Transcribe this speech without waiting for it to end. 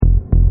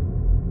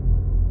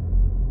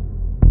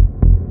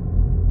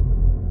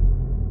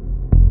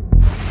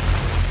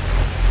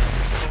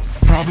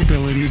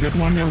probability that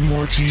one or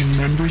more team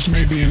members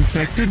may be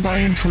infected by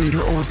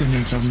intruder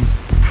organism.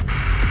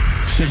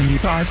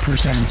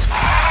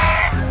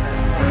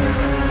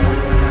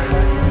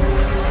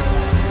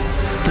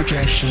 75%.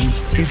 Projection: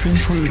 if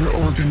intruder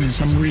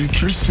organism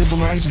reaches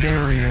civilized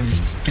areas,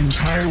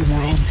 entire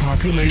world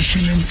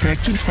population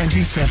infected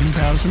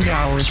 27,000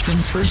 hours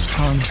from first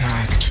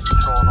contact.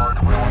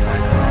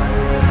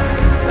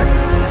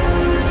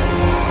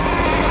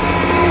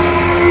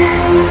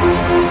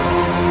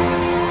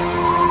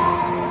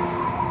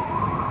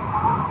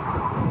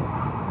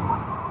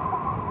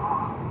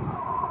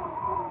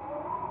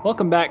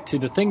 Welcome back to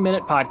the Thing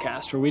Minute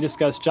podcast, where we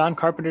discuss John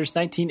Carpenter's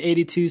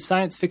 1982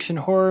 science fiction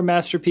horror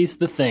masterpiece,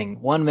 The Thing,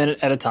 1 minute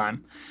at a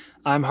time.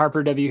 I'm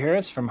Harper W.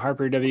 Harris from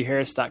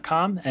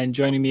harperwharris.com, and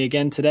joining me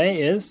again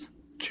today is...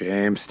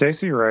 James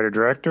Stacy,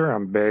 writer-director.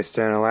 I'm based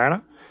in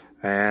Atlanta,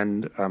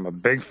 and I'm a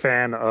big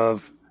fan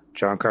of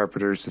John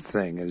Carpenter's The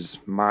Thing. It's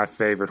my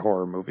favorite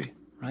horror movie.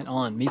 Right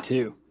on, me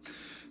too.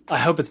 I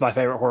hope it's my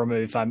favorite horror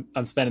movie if I'm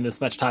spending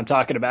this much time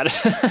talking about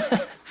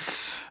it.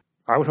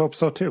 I would hope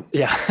so, too.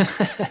 Yeah.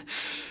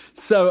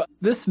 So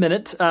this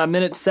minute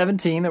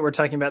 17 that we're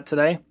talking about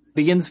today,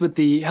 begins with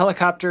the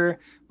helicopter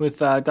with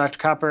Dr.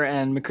 Copper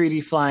and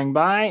MacReady flying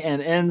by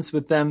and ends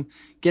with them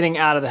getting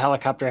out of the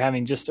helicopter,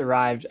 having just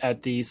arrived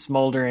at the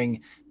smoldering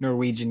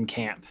Norwegian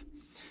camp.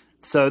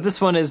 So this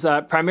one is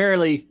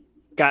primarily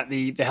got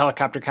the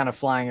helicopter kind of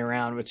flying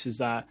around, which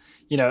is, I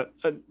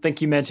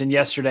think you mentioned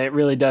yesterday, it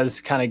really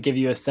does kind of give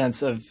you a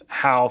sense of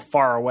how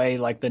far away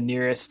like the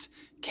nearest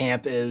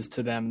camp is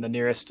to them, the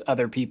nearest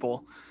other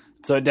people.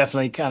 So it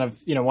definitely kind of,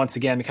 once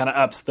again, kind of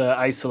ups the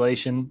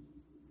isolation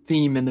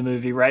theme in the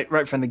movie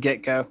right from the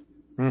get-go.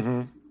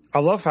 Mm-hmm. I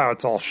love how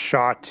it's all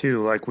shot,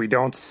 too. Like, we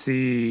don't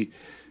see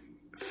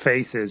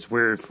faces.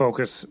 We're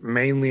focused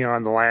mainly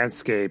on the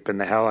landscape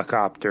and the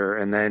helicopter.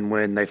 And then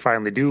when they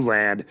finally do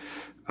land,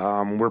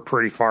 we're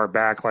pretty far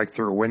back, like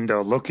through a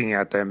window, looking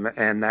at them.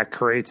 And that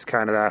creates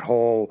kind of that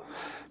whole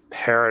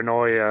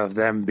paranoia of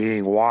them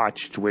being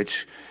watched,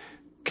 which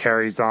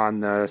carries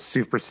on the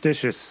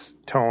superstitious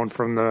tone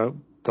from the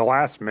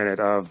last minute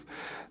of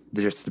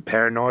just the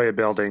paranoia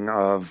building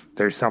of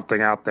there's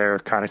something out there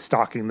kind of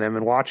stalking them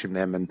and watching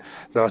them. And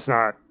though it's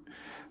not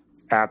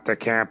at the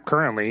camp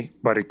currently,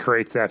 but it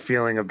creates that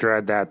feeling of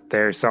dread that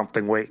there's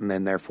something waiting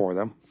in there for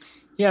them.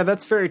 Yeah,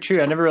 that's very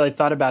true. I never really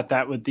thought about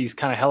that with these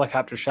kind of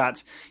helicopter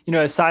shots.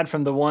 Aside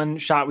from the one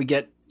shot we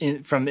get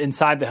from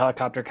inside the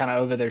helicopter kind of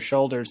over their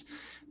shoulders,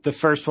 the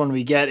first one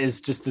we get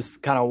is just this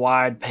kind of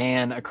wide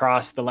pan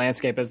across the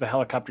landscape as the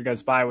helicopter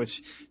goes by,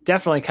 which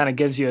definitely kind of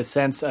gives you a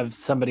sense of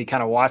somebody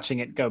kind of watching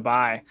it go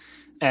by.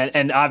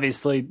 And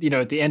obviously,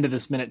 at the end of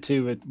this minute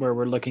too, where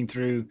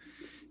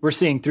we're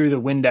seeing through the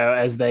window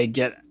as they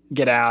get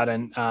out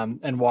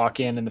and walk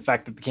in, and the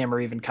fact that the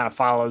camera even kind of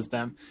follows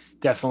them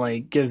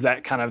definitely gives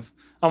that kind of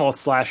almost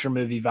slasher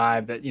movie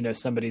vibe that,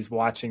 somebody's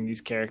watching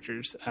these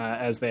characters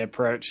as they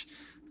approach.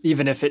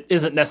 Even if it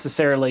isn't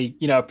necessarily,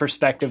 a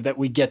perspective that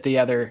we get the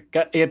other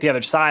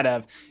side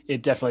of,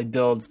 it definitely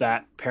builds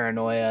that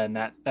paranoia and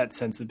that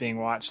sense of being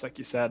watched, like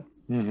you said.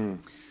 Mm-hmm.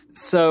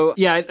 So,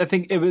 yeah, I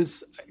think it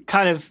was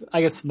kind of,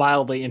 I guess,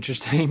 mildly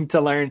interesting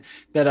to learn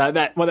that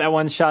that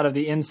one shot of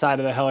the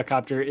inside of the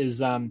helicopter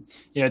is,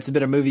 it's a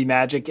bit of movie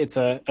magic. It's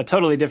a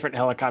totally different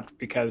helicopter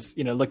because,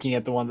 looking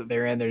at the one that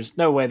they're in, there's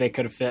no way they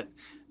could have fit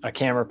a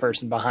camera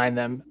person behind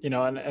them,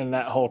 and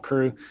that whole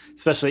crew,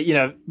 especially,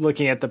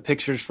 looking at the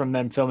pictures from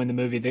them filming the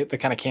movie, the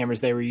kind of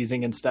cameras they were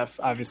using and stuff,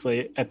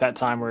 obviously at that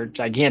time were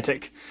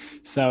gigantic.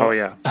 So, oh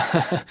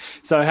yeah.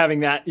 So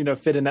having that,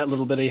 fit in that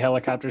little bitty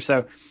helicopter.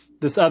 So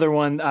this other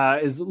one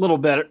is a little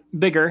bit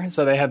bigger.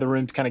 So they had the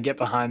room to kind of get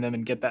behind them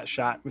and get that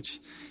shot, which,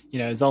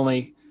 is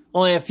only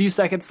a few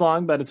seconds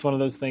long, but it's one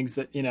of those things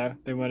that,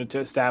 they wanted to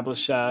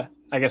establish, I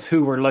guess,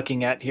 who we're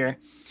looking at here.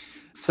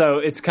 So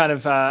it's kind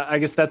of, I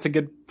guess that's a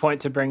good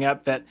point to bring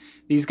up, that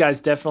these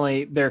guys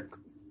definitely, their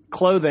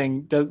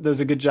clothing does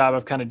a good job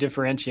of kind of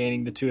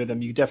differentiating the two of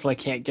them. You definitely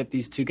can't get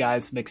these two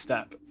guys mixed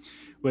up,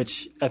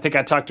 which I think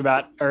I talked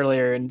about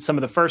earlier in some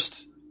of the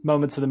first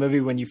moments of the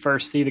movie when you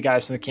first see the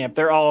guys from the camp.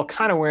 They're all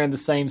kind of wearing the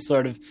same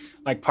sort of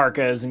like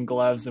parkas and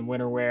gloves and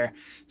winter wear.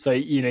 So,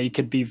 you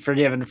could be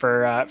forgiven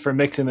for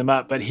mixing them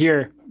up. But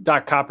here,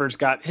 Doc Copper's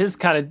got his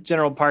kind of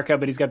general parka,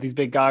 but he's got these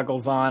big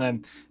goggles on,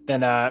 and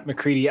then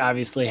MacReady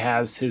obviously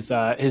has his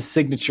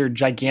signature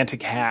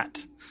gigantic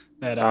hat.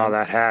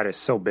 That hat is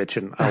so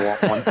bitchin'. I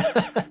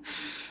want one.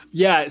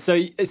 Yeah, so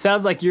it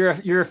sounds like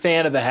you're a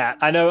fan of the hat.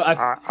 I know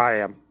I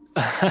am.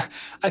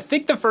 I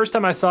think the first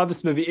time I saw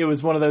this movie, it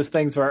was one of those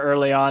things where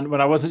early on, when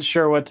I wasn't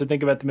sure what to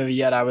think about the movie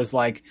yet, I was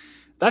like,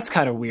 that's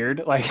kind of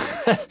weird. Like,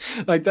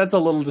 like that's a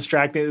little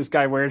distracting. This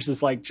guy wears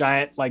this like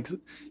giant, like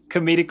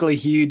comedically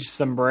huge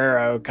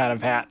sombrero kind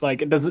of hat.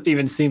 Like, it doesn't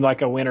even seem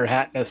like a winter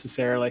hat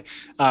necessarily.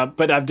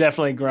 But I've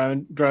definitely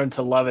grown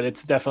to love it.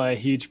 It's definitely a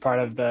huge part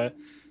of the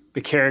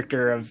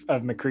character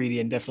of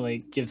MacReady, and definitely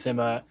gives him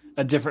a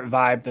different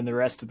vibe than the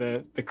rest of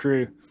the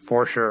crew.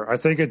 For sure. I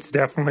think it's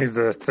definitely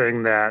the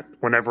thing that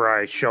whenever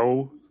I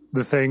show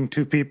the thing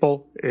to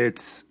people,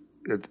 it's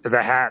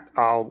the hat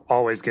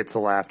always gets a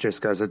laugh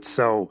just because it's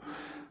so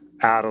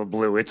out of the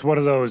blue. It's one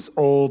of those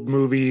old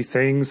movie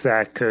things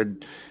that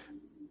could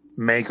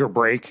make or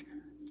break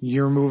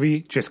your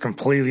movie just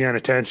completely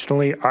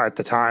unintentionally. At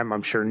the time,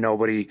 I'm sure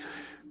nobody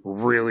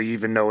really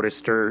even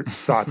noticed or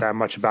thought that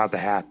much about the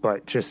hat,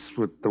 but just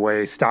with the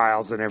way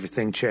styles and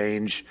everything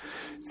change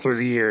through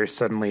the years,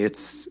 suddenly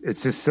it's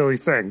this silly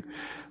thing.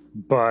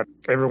 But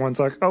everyone's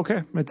like,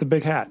 okay, it's a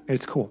big hat.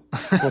 It's cool.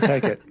 We'll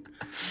take it.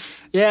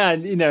 Yeah,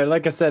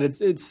 like I said,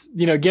 it's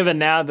given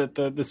now that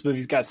this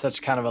movie's got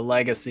such kind of a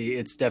legacy,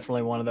 it's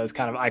definitely one of those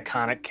kind of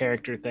iconic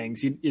character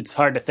things. It's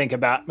hard to think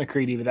about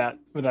MacReady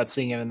without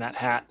seeing him in that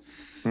hat.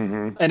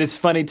 Mm-hmm. And it's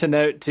funny to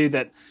note too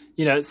that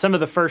some of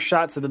the first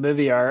shots of the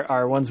movie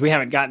are ones we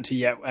haven't gotten to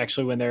yet.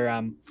 Actually, when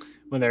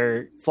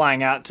they're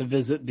flying out to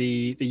visit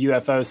the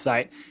UFO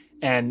site.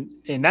 And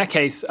in that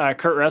case,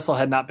 Kurt Russell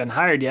had not been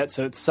hired yet,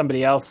 so it's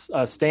somebody else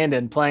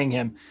stand-in playing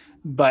him.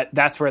 But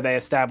that's where they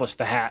established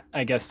the hat.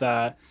 I guess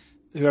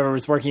whoever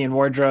was working in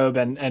wardrobe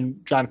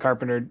and John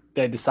Carpenter,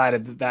 they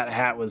decided that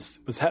hat was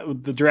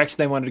the direction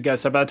they wanted to go.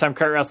 So by the time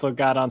Kurt Russell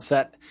got on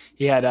set,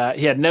 he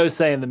had no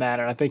say in the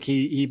matter. I think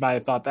he might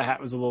have thought the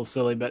hat was a little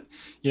silly, but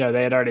they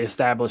had already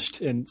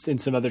established in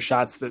some other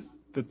shots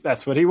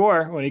that's what he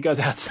wore when he goes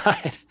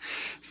outside.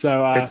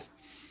 So.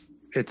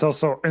 It's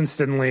also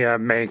instantly a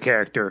main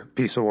character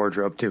piece of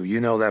wardrobe too.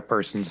 That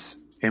person's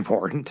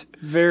important.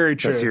 Very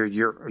true. Because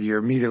you're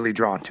immediately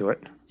drawn to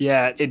it.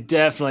 Yeah, it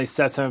definitely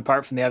sets him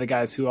apart from the other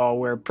guys who all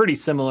wear pretty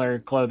similar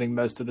clothing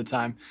most of the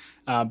time.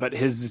 But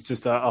his is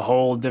just a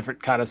whole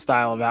different kind of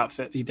style of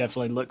outfit. He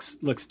definitely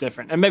looks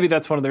different. And maybe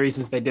that's one of the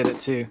reasons they did it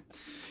too.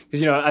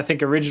 Because, I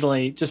think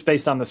originally, just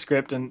based on the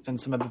script and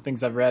some of the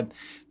things I've read,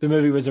 the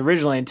movie was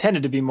originally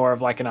intended to be more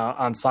of like an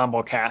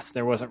ensemble cast.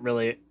 There wasn't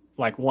really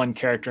like one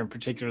character in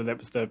particular that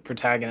was the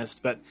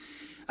protagonist, but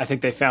I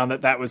think they found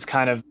that was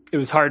it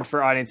was hard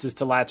for audiences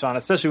to latch on,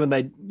 especially when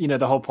they,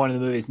 the whole point of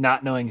the movie is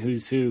not knowing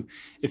who's who.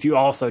 If you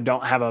also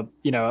don't have a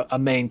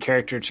main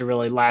character to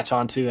really latch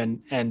onto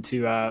and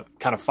to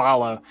kind of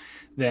follow,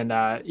 then,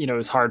 it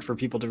was hard for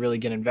people to really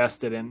get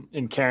invested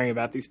in caring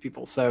about these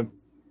people. So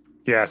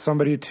yeah,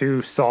 somebody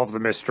to solve the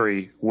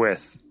mystery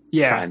with.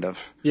 Yeah, kind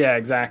of. Yeah,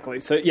 exactly.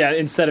 So yeah,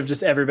 instead of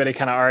just everybody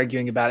kind of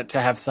arguing about it, to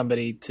have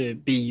somebody to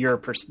be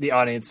the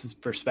audience's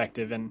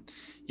perspective and,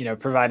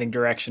 providing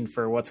direction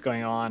for what's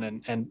going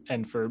on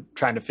and for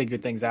trying to figure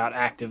things out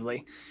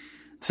actively.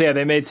 So yeah,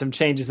 they made some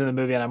changes in the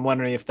movie, and I'm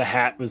wondering if the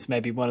hat was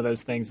maybe one of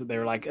those things that they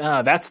were like,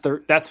 oh,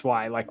 that's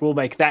why, like, we'll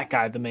make that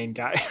guy the main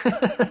guy,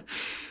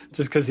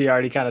 just because he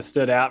already kind of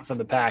stood out from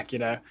the pack,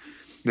 Yeah.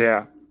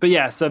 But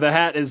yeah, so the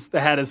hat is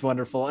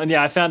wonderful, and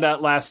yeah, I found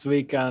out last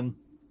week.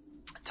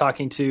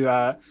 Talking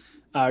to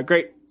a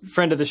great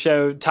friend of the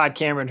show, Todd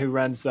Cameron, who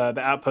runs the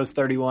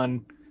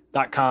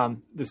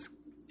Outpost31.com, this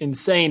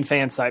insane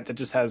fan site that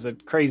just has a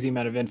crazy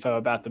amount of info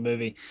about the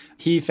movie.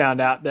 He found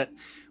out that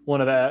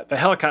one of the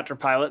helicopter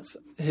pilots,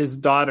 his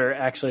daughter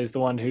actually is the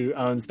one who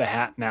owns the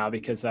hat now,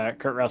 because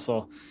Kurt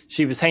Russell,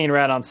 she was hanging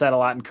around on set a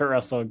lot, and Kurt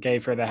Russell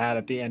gave her the hat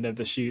at the end of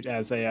the shoot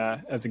as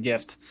a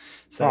gift.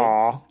 So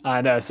aww.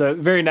 I know, so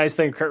very nice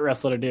thing Kurt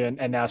Russell to do,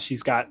 and now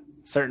she's got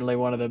certainly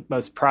one of the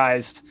most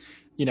prized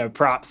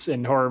props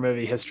in horror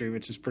movie history,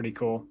 which is pretty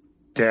cool.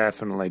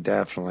 Definitely.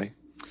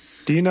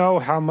 Do you know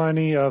how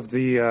many of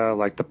the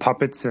the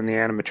puppets and the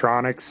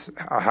animatronics,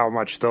 how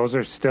much those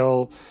are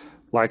still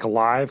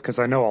alive? Because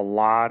I know a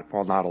lot,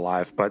 well, not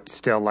alive, but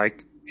still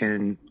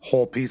in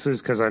whole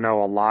pieces. Because I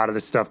know a lot of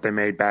the stuff they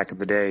made back in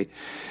the day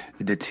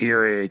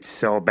deteriorates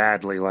so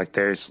badly. Like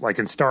there's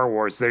in Star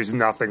Wars, there's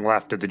nothing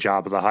left of the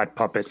Jabba the Hutt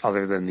puppet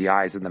other than the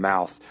eyes and the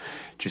mouth,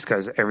 just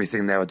because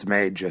everything that was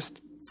made just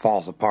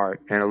falls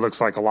apart. And it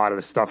looks like a lot of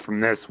the stuff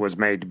from this was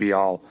made to be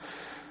all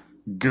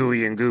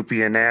gooey and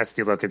goopy and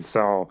nasty looking,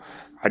 so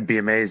I'd be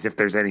amazed if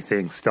there's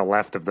anything still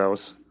left of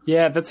those.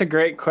 Yeah, that's a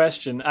great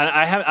question.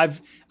 I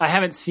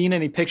haven't seen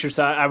any pictures,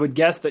 so I would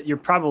guess that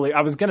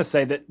I was going to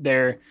say that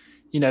they're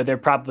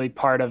probably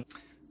part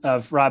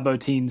of Rob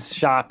Bottin's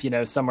shop,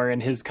 somewhere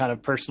in his kind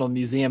of personal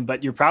museum,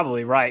 but you're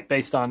probably right,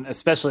 based on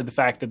especially the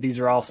fact that these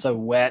are all so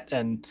wet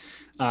and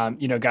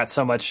had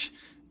so much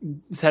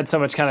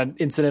kind of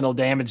incidental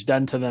damage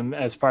done to them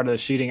as part of the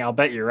shooting. I'll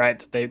bet you're right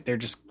that they're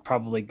just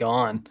probably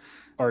gone,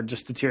 or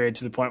just deteriorated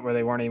to the point where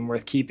they weren't even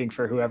worth keeping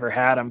for whoever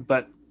had them.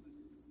 But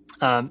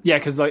yeah,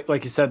 because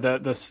like you said,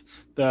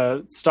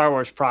 the Star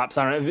Wars props.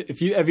 I don't know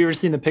have you ever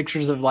seen the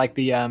pictures of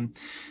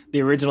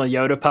the original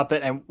Yoda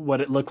puppet and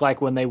what it looked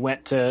like when they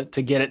went to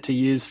get it to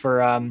use for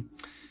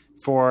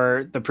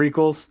the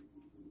prequels?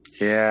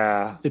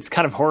 Yeah. It's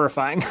kind of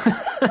horrifying.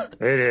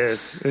 It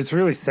is. It's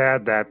really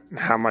sad that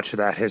how much of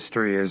that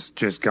history is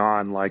just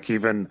gone.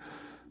 Even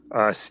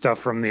stuff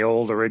from the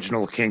old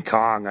original King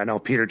Kong. I know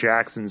Peter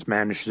Jackson's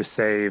managed to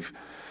save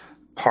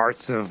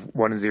parts of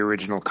one of the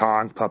original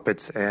Kong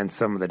puppets and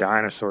some of the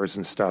dinosaurs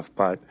and stuff,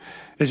 but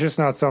it's just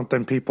not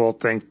something people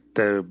think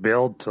to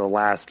build to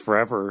last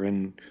forever,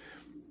 and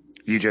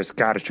you just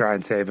got to try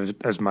and save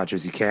as much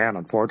as you can,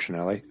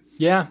 unfortunately.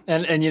 Yeah,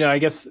 and I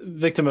guess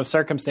victim of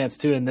circumstance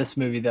too in this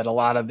movie, that a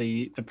lot of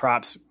the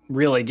props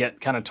really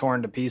get kind of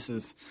torn to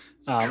pieces,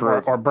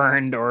 or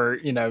burned, or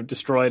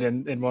destroyed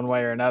in one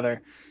way or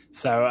another.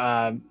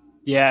 So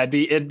yeah,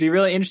 it'd be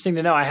really interesting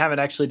to know. I haven't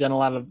actually done a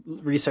lot of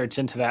research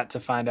into that to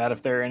find out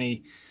if there are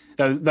any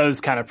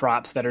those kind of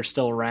props that are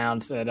still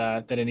around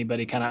that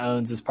anybody kind of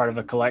owns as part of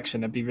a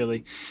collection.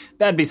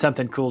 That'd be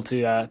something cool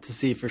to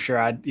see for sure.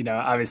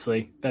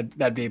 Obviously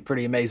that'd be a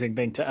pretty amazing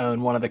thing to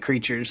own one of the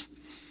creatures.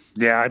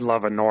 Yeah, I'd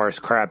love a Norris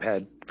crab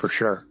head for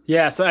sure.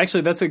 Yeah, so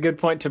actually that's a good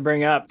point to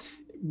bring up.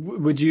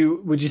 Would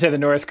you say the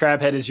Norris crab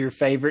head is your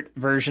favorite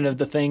version of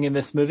the Thing in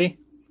this movie?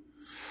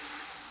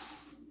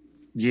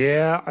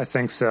 Yeah, I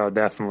think so,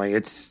 definitely.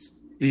 It's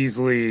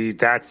easily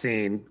that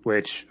scene,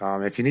 which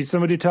if you need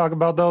somebody to talk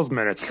about those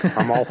minutes,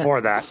 I'm all for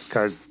that,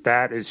 because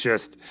that is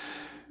just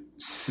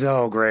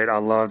so great. I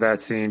love that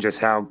scene, just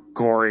how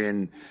gory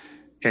and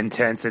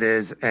intense it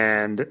is,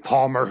 and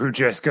Palmer, who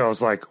just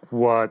goes like,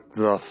 what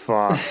the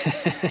fuck?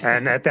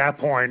 And at that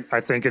point,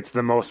 I think it's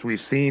the most we've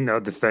seen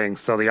of the Thing,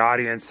 so the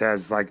audience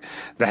has like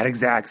that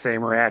exact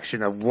same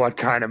reaction of what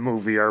kind of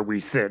movie are we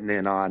sitting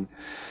in on.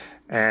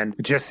 And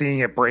just seeing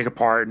it break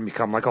apart and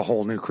become like a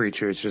whole new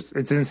creature, it's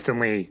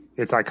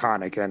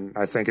iconic, and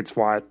I think it's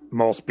what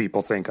most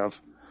people think of.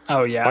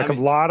 Oh yeah, a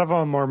lot of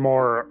them are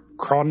more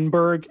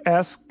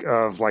Cronenberg-esque,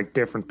 of like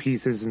different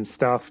pieces and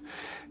stuff.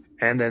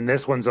 And then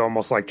this one's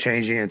almost like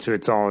changing into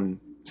its own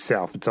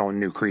self, its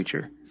own new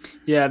creature.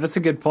 Yeah, that's a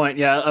good point.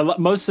 Yeah,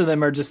 most of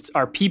them are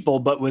people,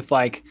 but with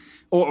like,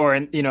 or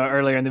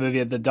earlier in the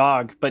movie, the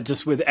dog, but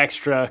just with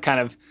extra kind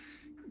of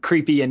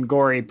creepy and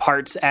gory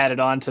parts added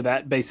on to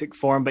that basic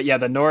form. But yeah,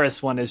 the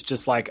Norris one is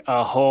just like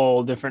a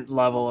whole different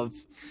level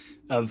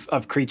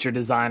of creature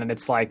design, and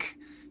it's like.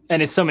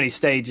 And it's so many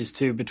stages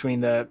too,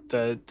 between the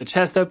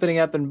chest opening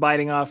up and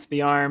biting off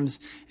the arms,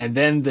 and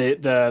then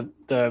the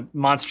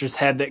monster's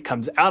head that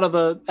comes out of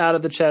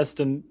the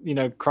chest and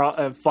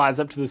flies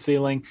up to the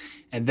ceiling,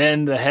 and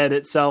then the head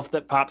itself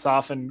that pops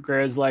off and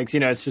grows legs.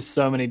 It's just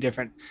so many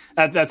different.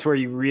 That's where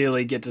you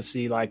really get to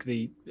see like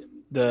the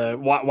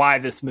why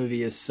this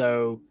movie is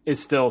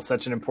still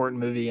such an important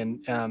movie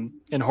in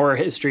horror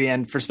history,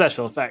 and for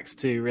special effects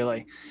too,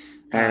 really.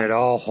 And it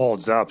all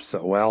holds up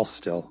so well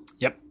still.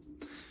 Yep.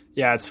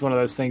 Yeah, it's one of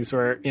those things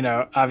where,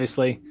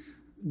 obviously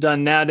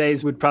done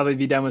nowadays would probably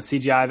be done with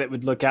CGI that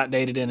would look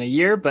outdated in a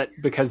year, but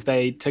because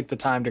they took the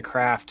time to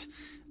craft,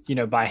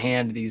 by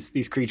hand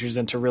these creatures,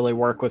 and to really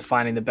work with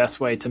finding the best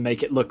way to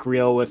make it look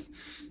real with,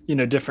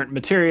 different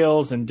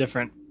materials and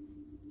different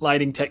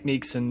lighting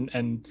techniques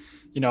and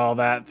all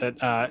that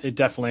it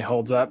definitely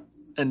holds up.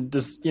 And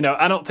just,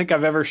 I don't think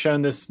I've ever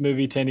shown this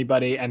movie to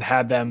anybody and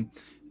had them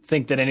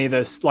think that any of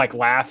those, like,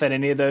 laugh at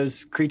any of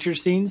those creature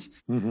scenes,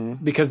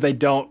 because they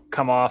don't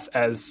come off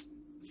as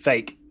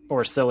fake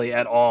or silly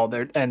at all.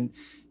 There are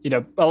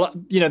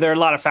a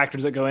lot of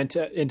factors that go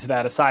into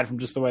that, aside from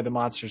just the way the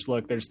monsters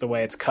look. There's the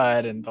way it's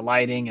cut and the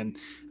lighting and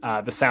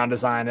the sound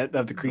design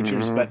of the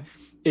creatures. But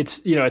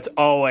it's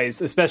always,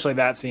 especially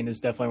that scene, is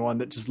definitely one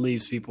that just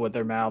leaves people with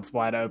their mouths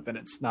wide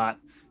open.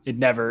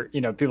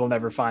 People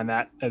never find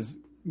that as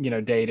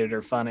dated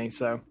or funny.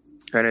 So,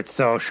 and it's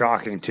so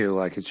shocking too.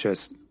 Like,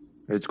 it's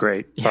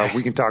great, but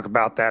we can talk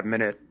about that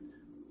minute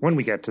when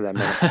we get to that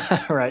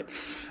minute. Right.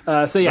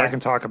 So I can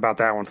talk about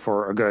that one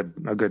for a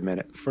good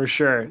minute for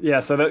sure. Yeah.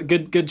 So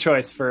good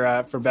choice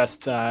for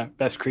best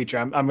creature.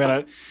 I'm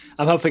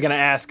hopefully gonna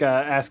ask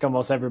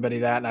almost everybody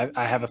that, and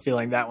I have a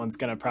feeling that one's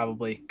gonna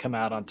probably come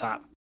out on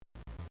top.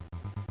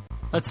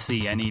 Let's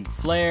see. I need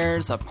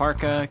flares, a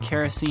parka,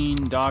 kerosene,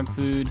 dog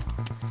food.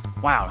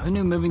 Wow, who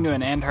knew moving to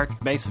an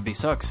Antarctic base would be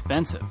so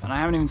expensive? And I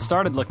haven't even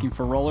started looking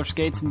for roller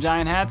skates and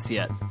giant hats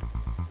yet.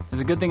 It's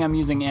a good thing I'm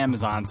using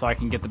Amazon, so I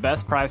can get the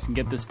best price and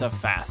get this stuff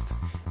fast.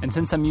 And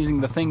since I'm using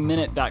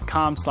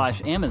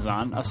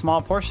thethingminute.com/Amazon, a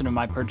small portion of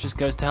my purchase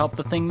goes to help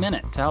The Thing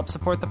Minute, to help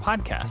support the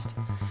podcast.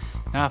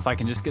 Now, if I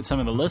can just get some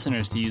of the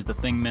listeners to use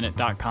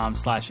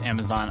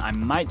thethingminute.com/Amazon, I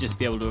might just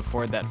be able to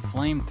afford that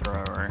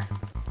flamethrower.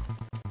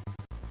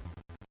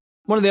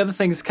 One of the other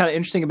things kind of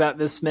interesting about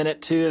this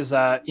minute, too, is,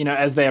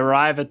 as they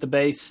arrive at the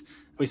base,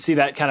 we see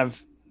that kind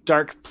of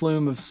dark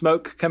plume of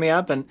smoke coming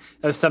up, and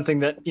it was something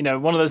that,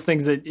 one of those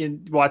things that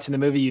in watching the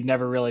movie you'd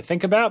never really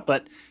think about,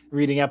 but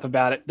reading up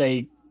about it,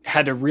 they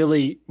had to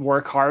really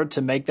work hard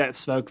to make that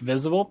smoke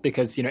visible,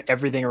 because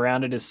everything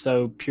around it is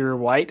so pure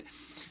white,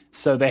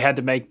 so they had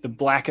to make the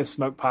blackest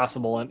smoke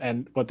possible,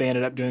 and what they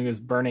ended up doing was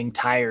burning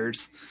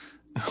tires,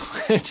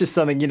 which is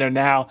something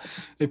now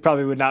they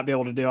probably would not be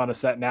able to do on a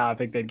set now. I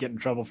think they'd get in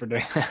trouble for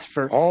doing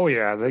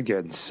that. They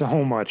get in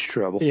so much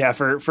trouble. Yeah,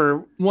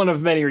 for one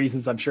of many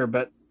reasons, I'm sure,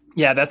 but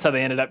yeah, that's how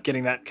they ended up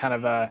getting that kind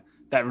of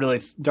that really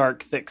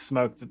dark, thick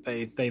smoke that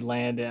they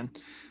land in.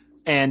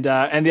 And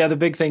the other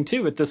big thing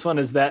too with this one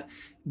is that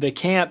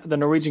the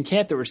Norwegian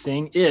camp that we're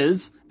seeing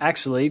is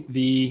actually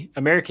the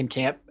American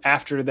camp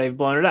after they've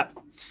blown it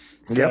up.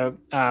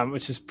 So,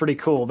 which is pretty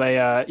cool. They,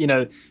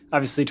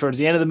 obviously towards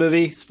the end of the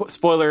movie,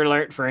 spoiler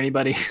alert for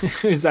anybody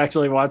who's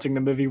actually watching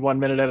the movie 1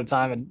 minute at a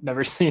time and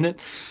never seen it.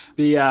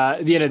 The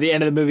end of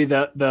the movie,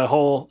 the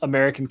whole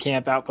American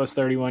camp, Outpost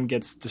 31,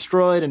 gets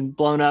destroyed and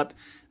blown up.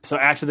 So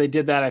after they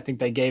did that, I think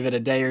they gave it a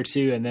day or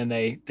two, and then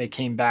they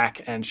came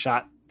back and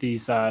shot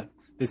these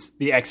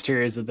the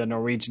exteriors of the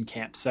Norwegian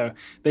camp. So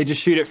they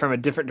just shoot it from a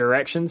different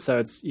direction,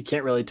 so you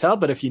can't really tell.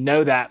 But if you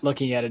know that,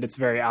 looking at it, it's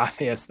very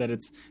obvious that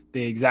it's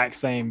the exact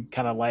same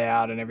kind of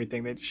layout and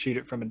everything. They just shoot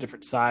it from a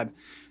different side.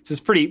 So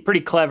it's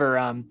pretty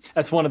clever.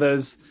 That's one of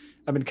those,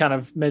 I've been kind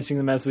of mentioning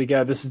them as we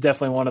go. This is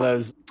definitely one of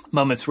those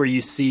moments where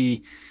you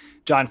see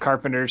John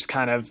Carpenter's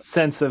kind of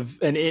sense of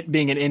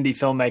being an indie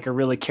filmmaker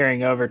really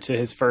carrying over to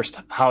his first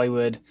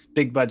Hollywood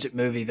big budget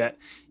movie, that,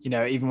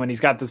 even when he's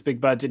got this big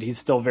budget, he's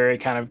still very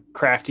kind of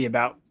crafty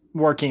about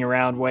working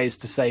around ways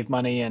to save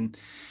money. And,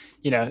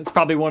 it's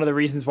probably one of the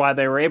reasons why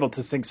they were able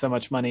to sink so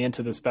much money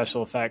into the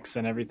special effects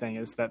and everything,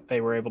 is that they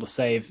were able to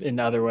save in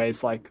other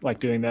ways, like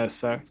doing this.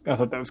 So I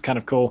thought that was kind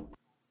of cool.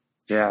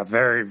 Yeah,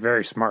 very,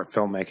 very smart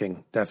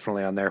filmmaking,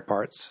 definitely on their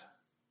parts.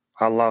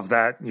 I love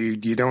that. You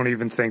don't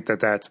even think that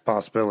that's a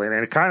possibility.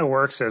 And it kind of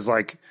works as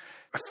like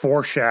a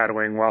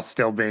foreshadowing while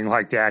still being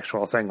like the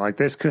actual thing. Like,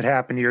 this could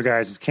happen to your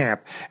guys'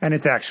 camp, and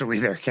it's actually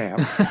their camp.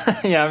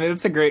 Yeah, I mean,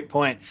 that's a great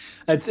point.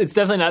 It's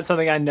definitely not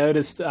something I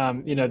noticed,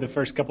 the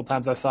first couple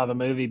times I saw the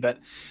movie, but,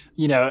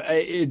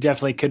 it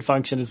definitely could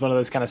function as one of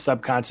those kind of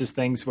subconscious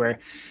things where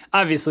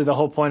obviously the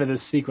whole point of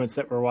this sequence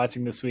that we're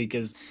watching this week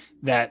is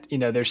that,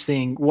 they're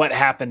seeing what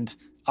happened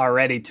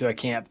already to a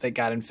camp that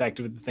got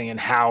infected with the thing, and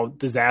how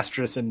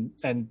disastrous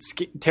and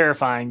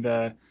terrifying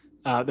the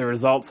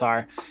results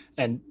are,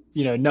 and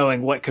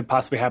knowing what could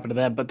possibly happen to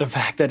them. But the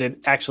fact that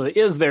it actually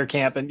is their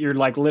camp, and you're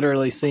like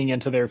literally seeing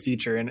into their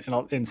future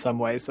in some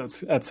ways,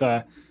 that's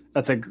a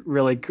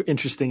really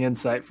interesting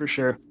insight for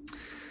sure.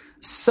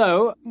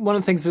 So one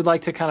of the things we'd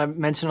like to kind of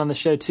mention on the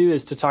show too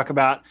is to talk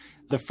about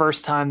the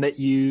first time that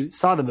you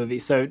saw the movie.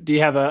 So do you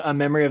have a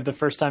memory of the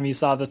first time you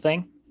saw The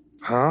Thing?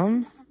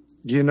 I'm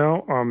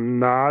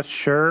not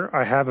sure.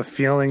 I have a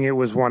feeling it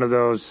was one of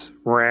those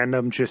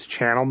random just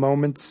channel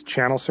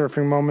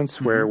surfing moments,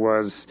 where it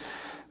was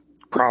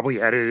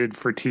probably edited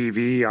for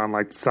TV on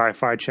like the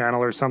Sci-Fi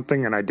Channel or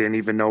something, and I didn't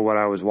even know what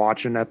I was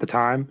watching at the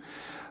time.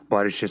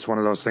 But it's just one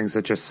of those things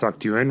that just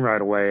sucked you in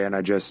right away. And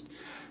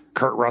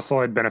Kurt Russell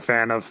I'd been a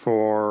fan of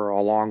for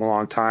a long,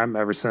 long time,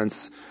 ever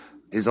since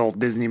his old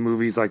Disney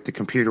movies like The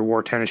Computer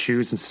Wore Tennis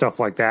Shoes and stuff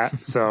like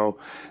that. So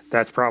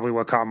that's probably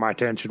what caught my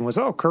attention was,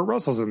 oh, Kurt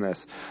Russell's in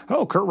this.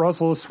 Oh, Kurt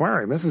Russell is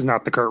swearing. This is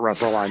not the Kurt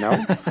Russell I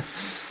know.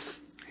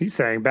 He's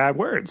saying bad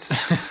words.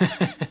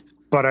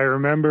 But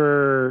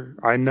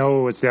I know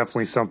it was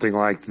definitely something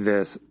like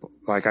this.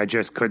 Like, I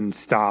just couldn't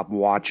stop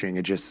watching.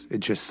 It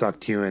just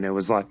sucked you in. It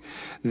was like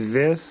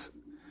this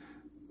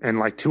and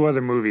like two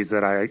other movies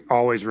that I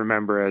always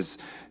remember as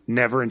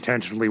never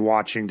intentionally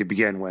watching to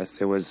begin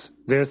with. It was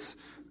this,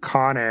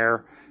 Con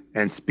Air,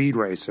 and Speed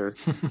Racer.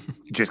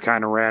 You just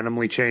kind of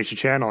randomly changed the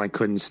channel and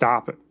couldn't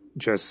stop it.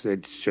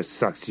 It just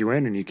sucks you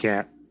in, and you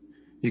can't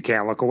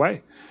look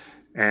away.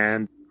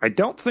 And I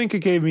don't think it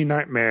gave me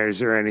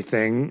nightmares or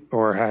anything,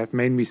 or have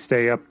made me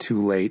stay up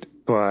too late,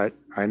 but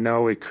I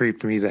know it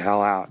creeped me the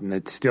hell out, and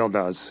it still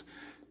does.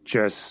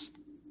 Just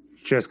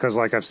because,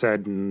 like I've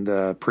said in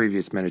the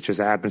previous minute, just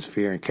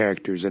atmosphere and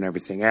characters and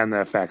everything, and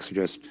the effects are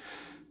just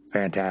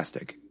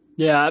fantastic.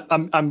 Yeah,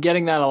 I'm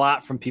getting that a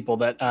lot from people,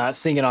 that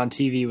seeing it on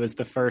TV was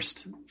the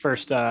first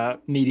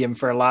medium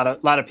for a lot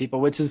of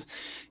people, which is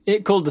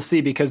cool to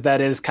see, because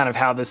that is kind of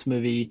how this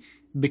movie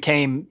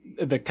became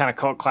the kind of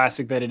cult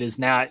classic that it is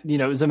now.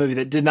 It was a movie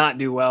that did not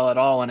do well at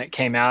all when it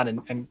came out,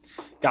 and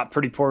got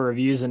pretty poor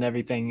reviews and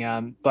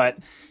everything. But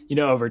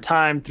over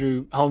time,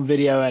 through home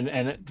video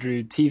and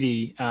through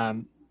TV,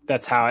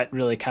 that's how it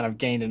really kind of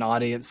gained an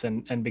audience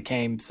and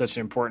became such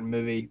an important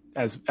movie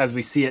as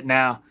we see it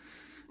now.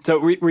 So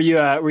were you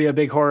a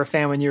big horror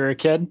fan when you were a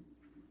kid?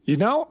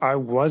 I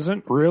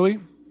wasn't really.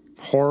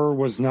 Horror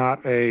was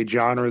not a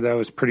genre that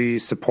was pretty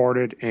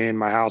supported in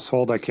my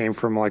household. I came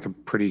from like a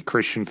pretty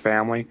Christian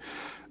family,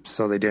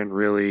 so they didn't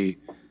really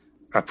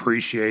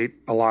appreciate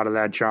a lot of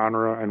that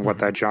genre and what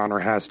that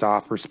genre has to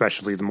offer,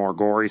 especially the more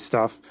gory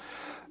stuff.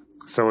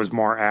 So it was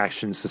more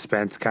action,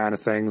 suspense kind of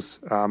things.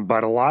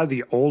 But a lot of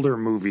the older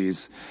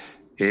movies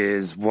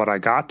is what I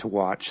got to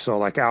watch. So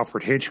like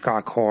Alfred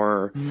Hitchcock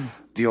horror,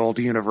 the old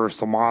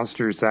Universal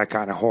monsters, that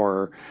kind of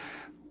horror,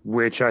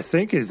 which I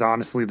think is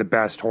honestly the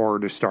best horror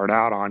to start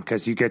out on,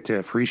 because you get to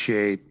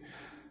appreciate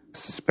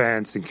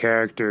suspense and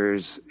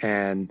characters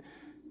and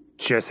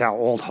just how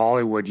old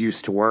Hollywood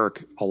used to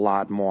work a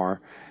lot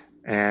more.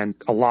 And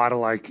a lot of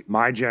like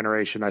my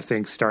generation, I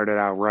think, started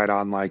out right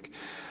on like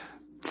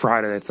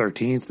Friday the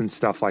 13th and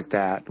stuff like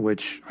that,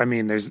 which, I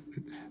mean,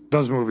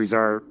 those movies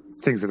are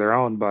things of their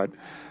own, but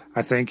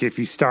I think if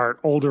you start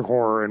older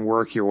horror and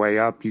work your way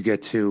up, you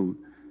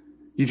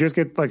just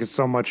get like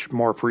so much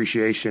more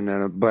appreciation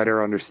and a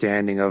better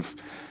understanding of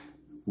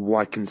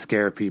what can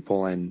scare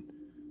people and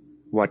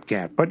what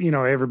can't. But,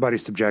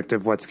 everybody's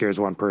subjective. What scares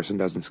one person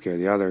doesn't scare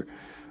the other.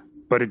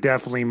 But it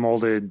definitely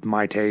molded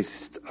my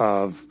taste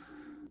of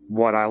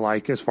what I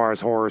like as far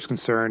as horror is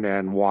concerned,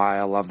 and why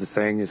I love The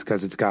Thing is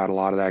because it's got a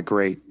lot of that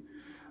great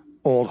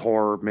old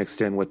horror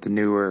mixed in with the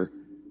newer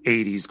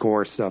 80s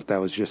gore stuff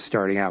that was just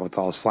starting out with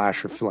all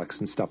slasher flicks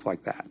and stuff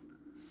like that.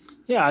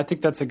 Yeah, I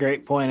think that's a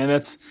great point. And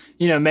that's,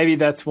 maybe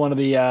that's one of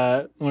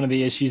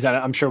the issues that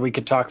I'm sure we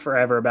could talk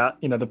forever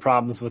about, the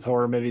problems with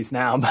horror movies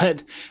now,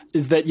 but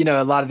is that,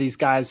 a lot of these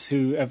guys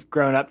who have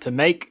grown up to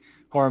make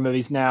horror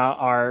movies now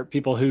are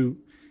people who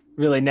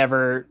really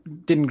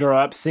didn't grow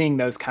up seeing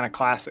those kind of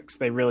classics.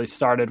 They really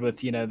started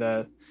with,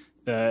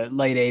 the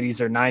late 80s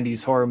or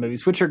 90s horror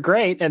movies, which are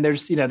great. And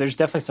there's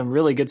definitely some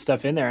really good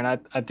stuff in there. And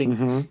I think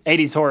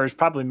 80s horror is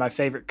probably my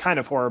favorite kind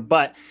of horror.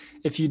 But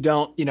if you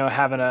don't,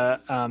 have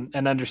an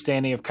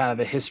understanding of kind of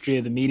the history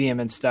of the medium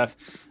and stuff,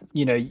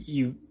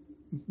 you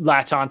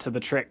latch onto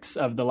the tricks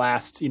of the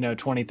last,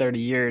 20, 30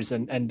 years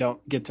and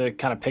don't get to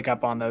kind of pick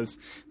up on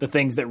the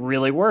things that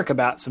really work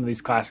about some of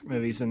these classic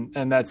movies.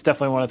 And that's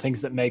definitely one of the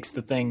things that makes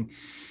The Thing,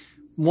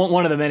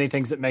 one of the many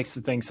things that makes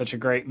The Thing such a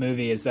great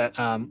movie is that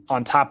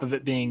on top of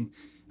it being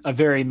a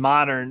very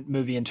modern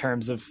movie in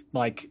terms of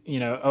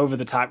over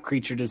the top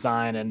creature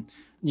design and,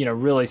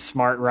 really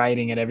smart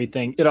writing and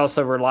everything, it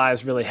also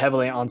relies really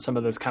heavily on some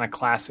of those kind of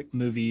classic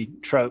movie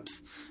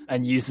tropes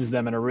and uses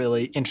them in a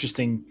really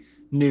interesting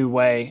new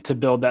way to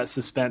build that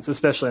suspense,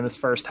 especially in this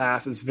first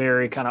half, is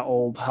very kind of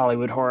old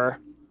Hollywood horror.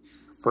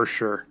 For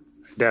sure.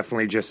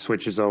 Definitely just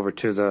switches over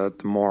to the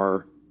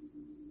more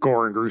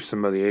gore and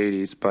gruesome of the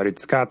 80s, but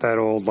it's got that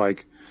old, I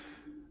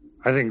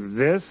think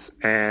this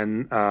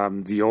and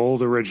the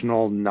old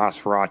original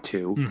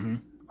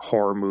Nosferatu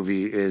horror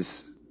movie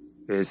is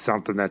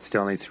something that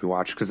still needs to be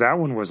watched, because that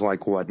one was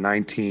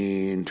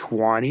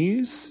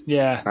 1920s?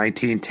 Yeah.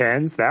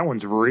 1910s? That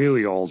one's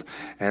really old,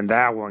 and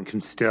that one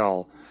can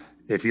still,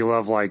 if you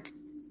love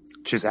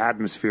just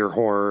atmosphere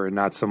horror and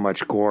not so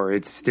much gore,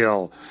 it's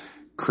still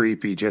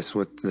creepy just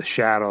with the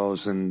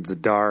shadows and the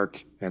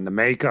dark, and the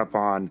makeup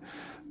on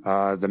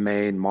the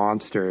main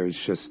monster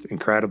is just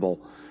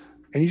incredible.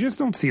 And you just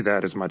don't see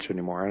that as much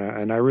anymore,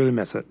 and I really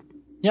miss it.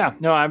 Yeah,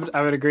 no, I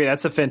would agree.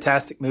 That's a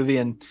fantastic movie,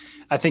 and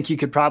I think you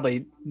could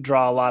probably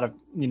draw a lot of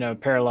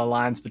parallel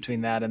lines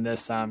between that and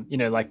this.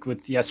 Like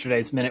with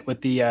yesterday's minute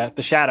with the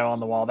shadow on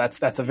the wall.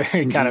 That's a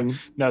very kind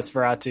of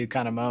Nosferatu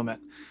kind of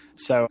moment.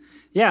 So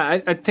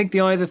yeah, I think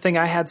the only other thing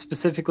I had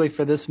specifically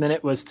for this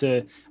minute was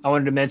I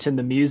wanted to mention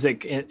the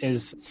music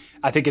is.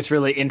 I think it's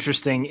really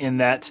interesting in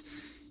that.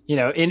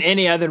 In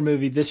any other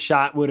movie, this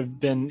shot would have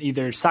been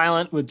either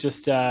silent with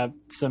just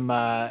some,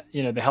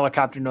 the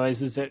helicopter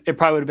noises. It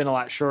probably would have been a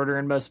lot shorter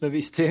in most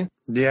movies too.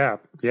 Yeah.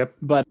 Yep.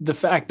 But the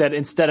fact that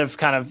instead of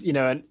kind of,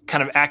 a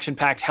kind of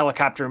action-packed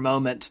helicopter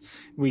moment,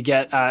 we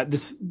get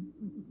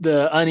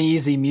the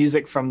uneasy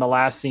music from the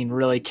last scene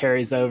really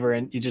carries over,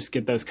 and you just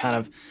get those kind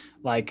of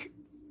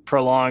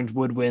prolonged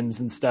woodwinds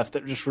and stuff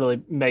that just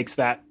really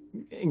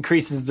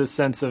increases the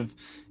sense of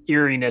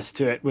eeriness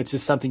to it, which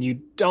is something you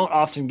don't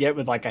often get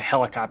with a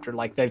helicopter.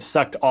 They've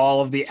sucked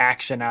all of the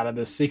action out of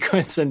this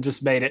sequence and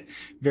just made it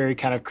very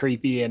kind of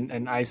creepy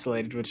and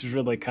isolated, which is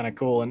really kind of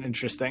cool and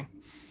interesting.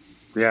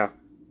 Yeah.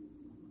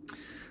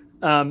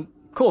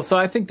 Cool. So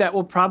I think that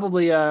will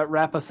probably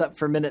wrap us up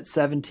for minute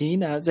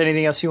 17. Is there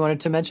anything else you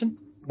wanted to mention?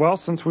 Well,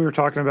 since we were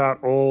talking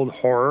about old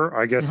horror,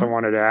 I guess I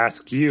wanted to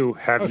ask you,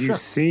 have you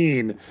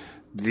seen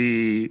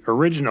the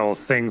original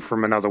Thing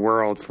from Another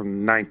World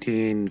from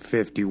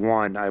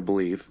 1951, I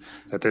believe,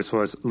 that this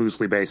was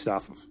loosely based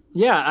off of?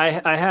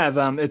 Yeah, I have.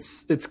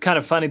 It's kind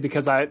of funny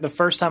because the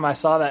first time I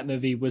saw that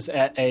movie was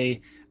at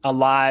a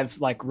live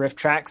Riff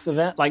Tracks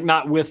event,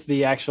 not with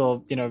the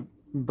actual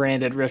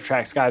branded Riff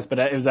Tracks guys, but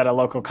it was at a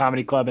local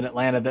comedy club in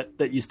Atlanta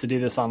that used to do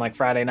this on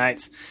Friday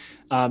nights.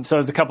 So it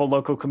was a couple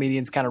local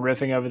comedians kind of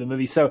riffing over the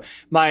movie. So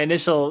my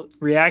initial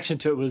reaction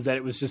to it was that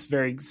it was just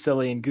very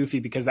silly and goofy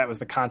because that was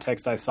the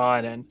context I saw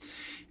it in.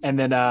 And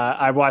then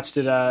I watched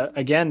it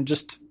again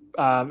just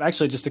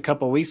a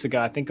couple of weeks ago,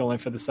 I think only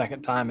for the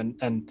second time.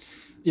 And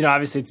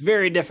obviously it's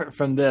very different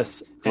from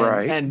this,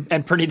 right?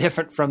 And pretty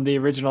different from the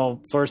original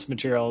source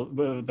material,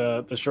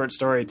 the short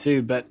story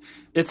too. But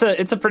it's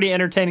a pretty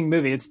entertaining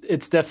movie.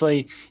 It's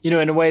definitely,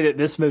 in a way that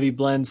this movie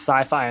blends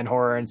sci-fi and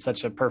horror in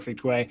such a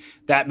perfect way.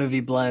 That movie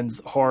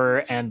blends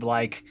horror and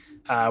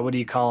what do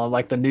you call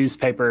them? The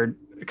newspaper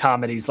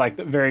comedies,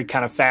 very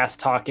kind of fast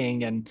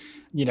talking and,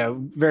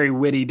 very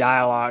witty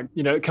dialogue.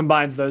 It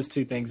combines those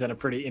two things in a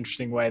pretty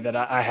interesting way that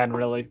I hadn't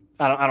really,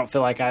 I don't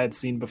feel like I had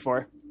seen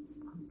before.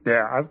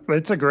 Yeah,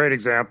 it's a great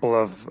example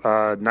of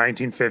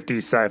 1950s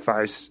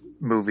sci-fi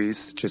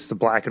movies, just the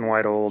black and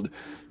white old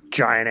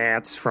giant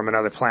ants from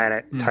another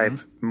planet type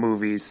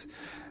movies.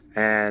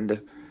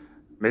 And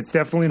it's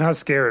definitely not a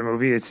scary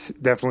movie. It's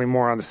definitely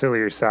more on the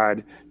sillier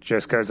side,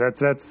 just because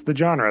that's the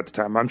genre at the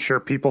time. I'm sure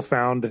people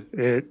found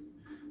it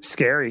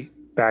scary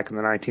back in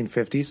the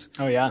 1950s.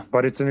 Oh, yeah.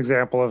 But it's an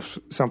example of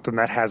something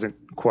that hasn't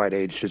quite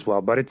aged as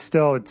well. But it's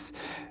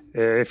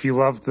if you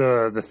love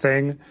the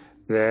Thing,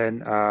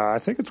 then I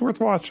think it's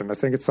worth watching. I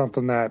think it's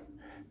something that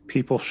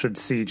people should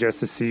see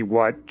just to see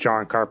what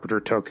John Carpenter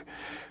took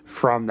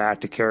from that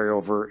to carry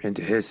over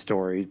into his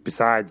story,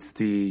 besides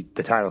the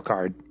title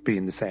card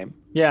being the same.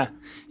 Yeah.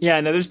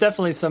 No, there's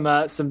definitely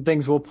some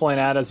things we'll point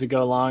out as we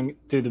go along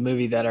through the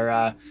movie that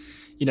are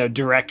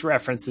direct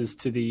references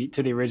to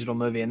the original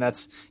movie. And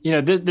that's,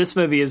 this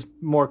movie is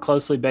more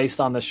closely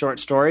based on the short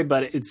story,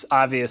 but it's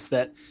obvious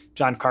that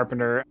John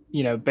Carpenter,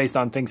 based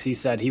on things he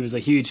said, he was a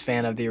huge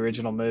fan of the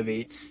original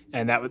movie.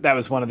 And that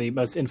was one of the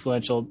most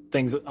influential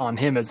things on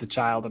him as a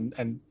child,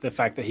 and the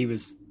fact that he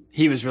was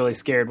really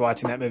scared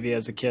watching that movie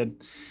as a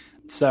kid.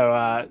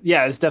 So,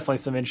 there's definitely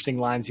some interesting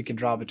lines you can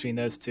draw between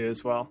those two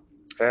as well.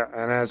 Yeah,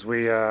 and as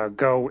we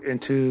go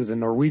into the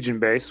Norwegian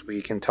base,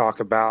 we can talk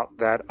about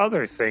that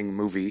other Thing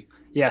movie.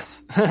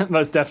 Yes,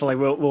 most definitely.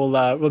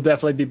 We'll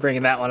definitely be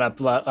bringing that one up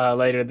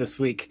later this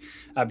week.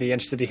 I'd be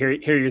interested to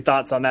hear your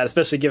thoughts on that,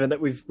 especially given that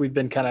we've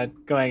been kind of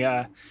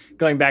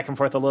going back and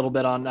forth a little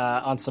bit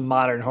on some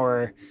modern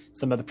horror,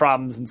 some of the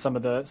problems and some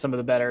of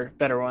the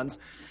better ones.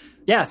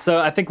 Yeah, so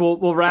I think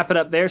we'll wrap it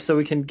up there so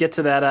we can get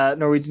to that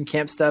Norwegian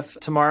camp stuff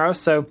tomorrow.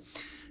 So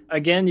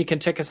again, you can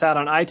check us out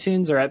on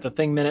iTunes or at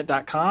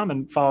thethingminute.com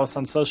and follow us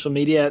on social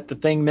media at The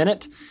Thing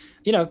Minute.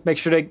 Make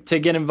sure to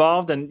get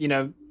involved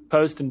and,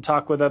 post and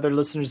talk with other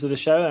listeners of the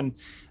show. And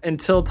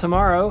until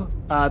tomorrow,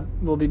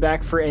 we'll be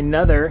back for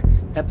another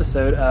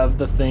episode of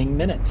The Thing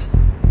Minute.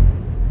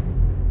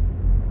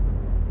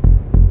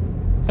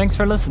 Thanks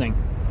for listening.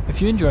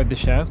 If you enjoyed the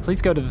show,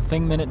 please go to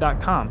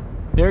thethingminute.com.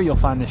 There you'll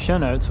find the show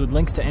notes with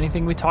links to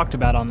anything we talked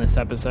about on this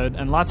episode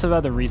and lots of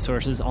other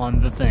resources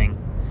on The Thing.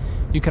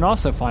 You can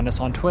also find us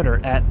on Twitter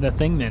at The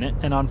Thing Minute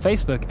and on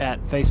Facebook at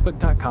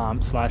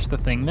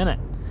facebook.com/thethingminute.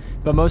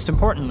 But most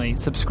importantly,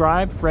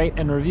 subscribe, rate,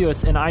 and review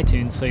us in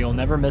iTunes so you'll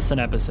never miss an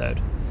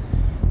episode.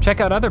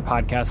 Check out other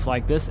podcasts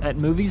like this at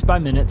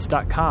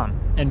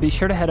moviesbyminutes.com, and be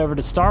sure to head over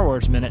to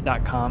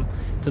starwarsminute.com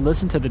to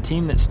listen to the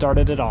team that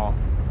started it all.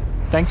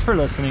 Thanks for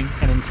listening,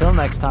 and until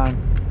next time,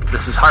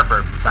 this is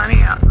Harper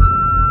signing out.